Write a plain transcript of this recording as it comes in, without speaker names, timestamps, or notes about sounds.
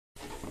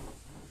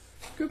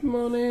Good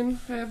morning.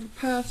 I have a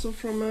parcel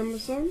from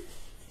Amazon.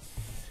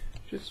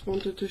 Just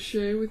wanted to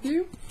share with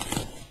you.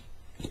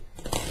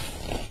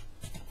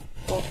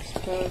 Box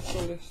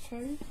parcel this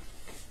time,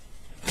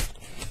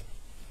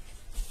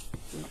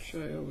 which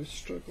I always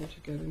struggle to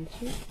get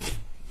into.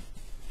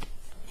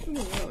 I don't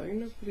know why,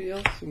 nobody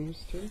else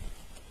seems to.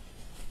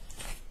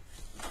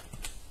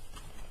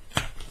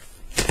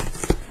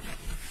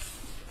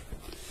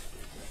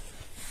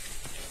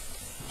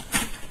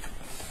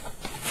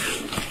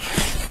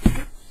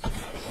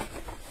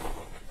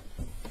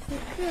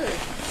 Okay.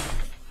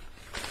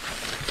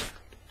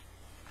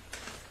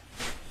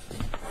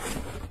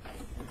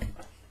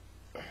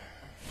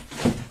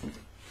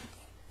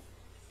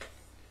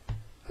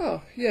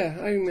 Oh yeah,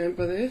 I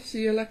remember this,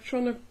 the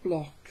electronic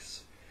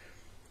blocks.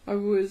 I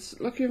was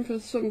looking for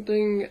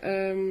something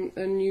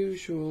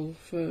unusual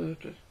for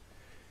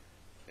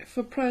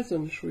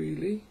presents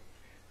really,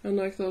 and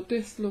I thought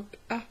this looked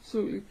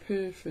absolutely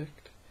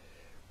perfect.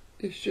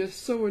 It's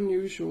just so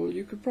unusual,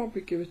 you could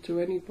probably give it to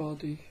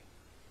anybody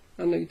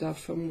and they'd have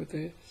fun with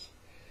this.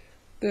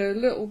 They're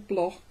little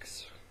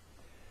blocks.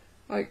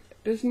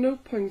 There's no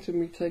point in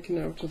me taking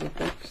it out of the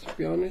box, to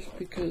be honest,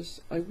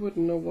 because I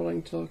wouldn't know what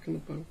I'm talking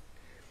about.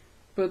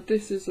 But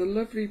this is a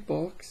lovely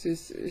box.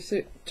 Is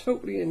it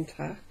totally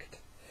intact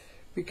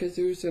because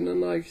it was in a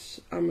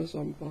nice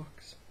Amazon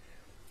box.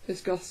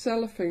 It's got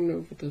cellophane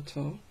over the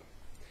top,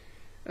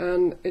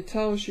 and it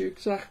tells you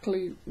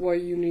exactly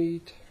what you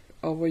need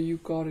or what you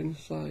got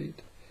inside,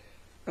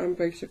 and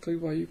basically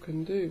what you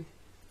can do.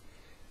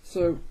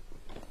 So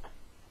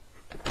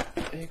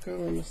there you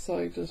go on the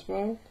side as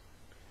well.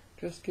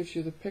 Just gives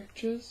you the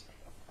pictures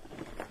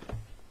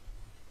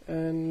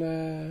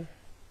and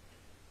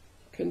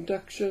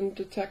conduction,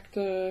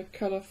 detector,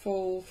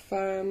 colourful,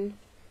 fan,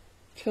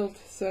 tilt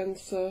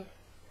sensor,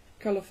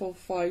 colourful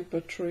fibre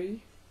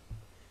tree.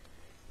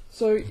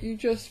 So you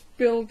just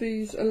build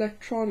these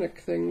electronic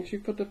things, you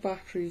put the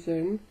batteries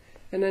in,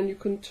 and then you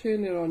can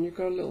turn it on. You've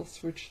got a little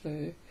switch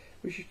there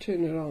which you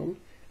turn it on,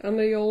 and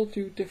they all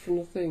do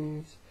different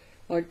things.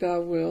 Like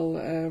that will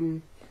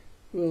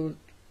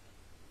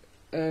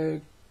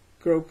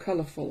grow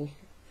colourful,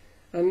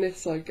 and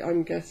this, like,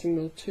 I'm guessing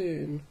will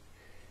turn.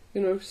 You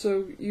know,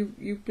 so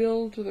you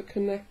build the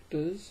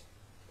connectors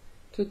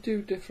to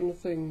do different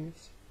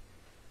things,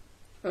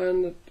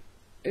 and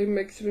it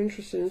makes it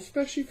interesting,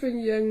 especially for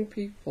young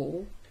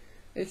people.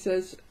 It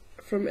says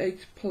from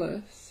 8+.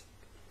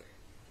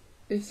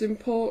 It's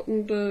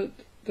important that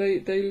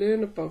they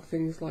learn about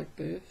things like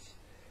this,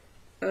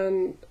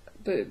 and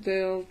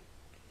they'll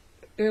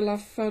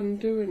have fun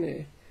doing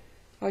it.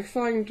 I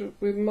find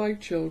with my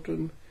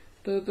children,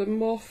 the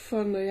more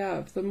fun they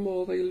have, the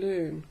more they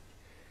learn.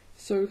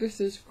 So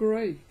this is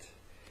great.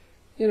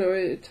 You know,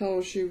 it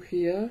tells you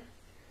here,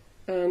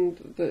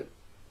 and that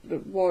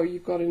what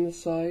you've got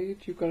inside.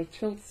 You've got a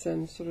tilt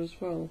sensor as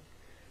well.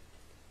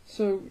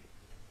 So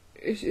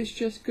it's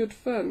just good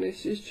fun.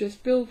 It's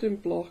just building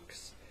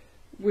blocks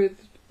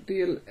with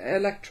the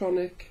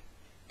electronic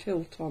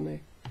tilt on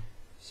it,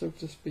 so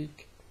to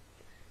speak.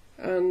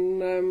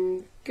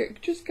 And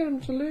just get them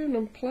to learn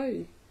and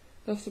play.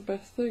 That's the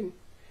best thing.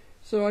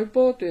 So I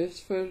bought this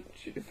for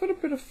a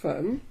bit of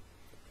fun,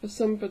 for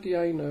somebody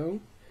I know,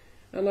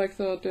 and I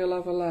thought they'll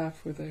have a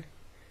laugh with it.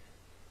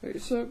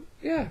 So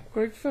yeah,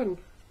 great fun.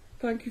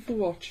 Thank you for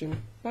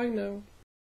watching. Bye now.